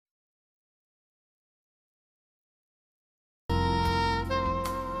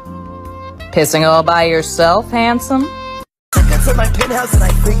Pissing all by yourself, handsome? To my penthouse and I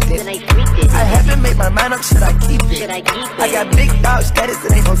freaked it. I haven't made my mind up, should I keep it? I got big dog status,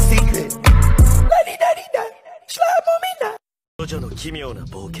 it ain't no secret. La-di-da-di-da, slime on me now. ジョジョの奇妙な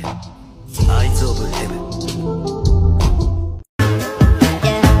冒険、アイズ・オブ・ヘブン。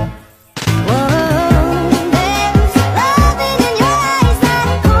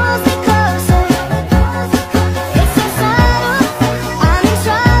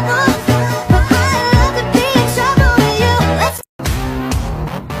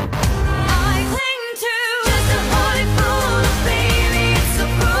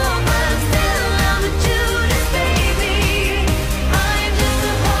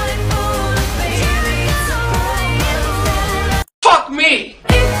Me.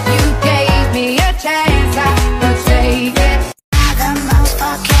 If you gave me a chance, I would take it. The most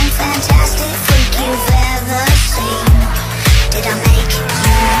fucking fantastic freak you've ever seen. Did I make you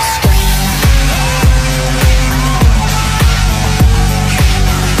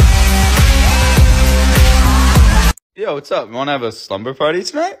scream? Yo, what's up? You wanna have a slumber party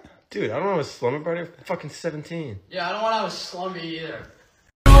tonight? Dude, I don't have a slumber party. I'm fucking 17. Yeah, I don't want to have a slumber either.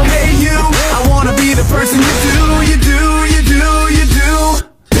 Hey you, I wanna be the person you do, you do, you do, you do.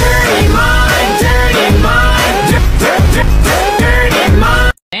 Dirty mind, dirty mind, dirty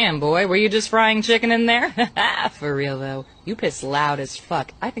mind. Damn, boy, were you just frying chicken in there? For real, though. You piss loud as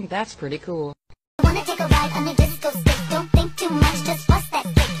fuck. I think that's pretty cool. I wanna take a ride on your disco stick. Don't think too much, just bust that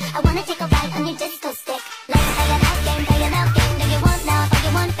stick. I wanna take a ride on your disco stick. Let's play an out game, play an out game. Do you want love, or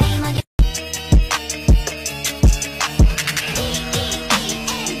you want fame, or you...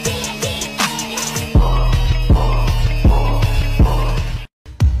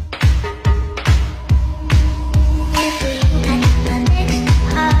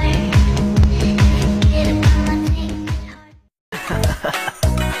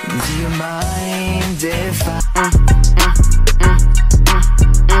 Do you mind if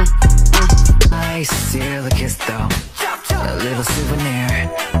I steal a kiss though? A little souvenir.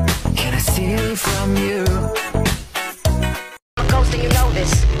 Can I steal from you? Ghosting, you know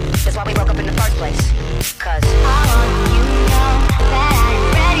this. That's why we broke up in the first place. Cause I want you to know that I'm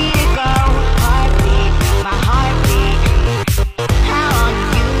ready to go. Heartbeat, my heartbeat. I want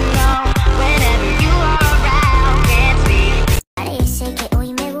you to know whenever you are around, can't speak. Parece que hoy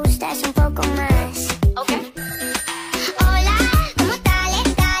me gustas un poco más. okay. Hola, ¿cómo dale,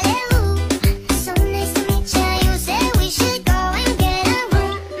 dale, So nice to meet you. You said we should go and get a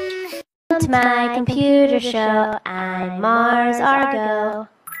room. To my computer show, I'm Mars Argo.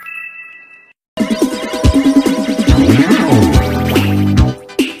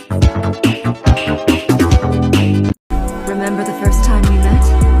 Remember the first time we met?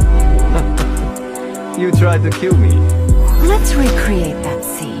 You tried to kill me. Let's recreate that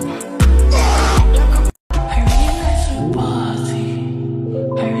scene.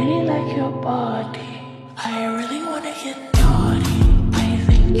 I really like your body. I really want to get naughty. I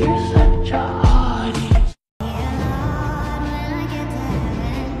think you're such a hottie.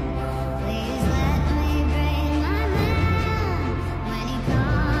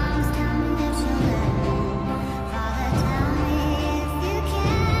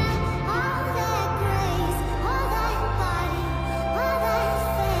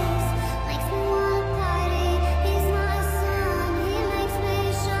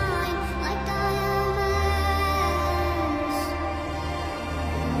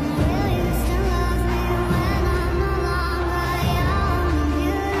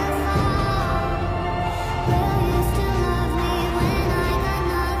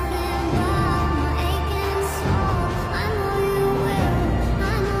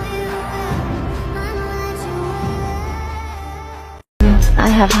 I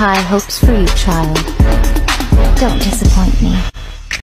have high hopes for you, child. Don't disappoint me.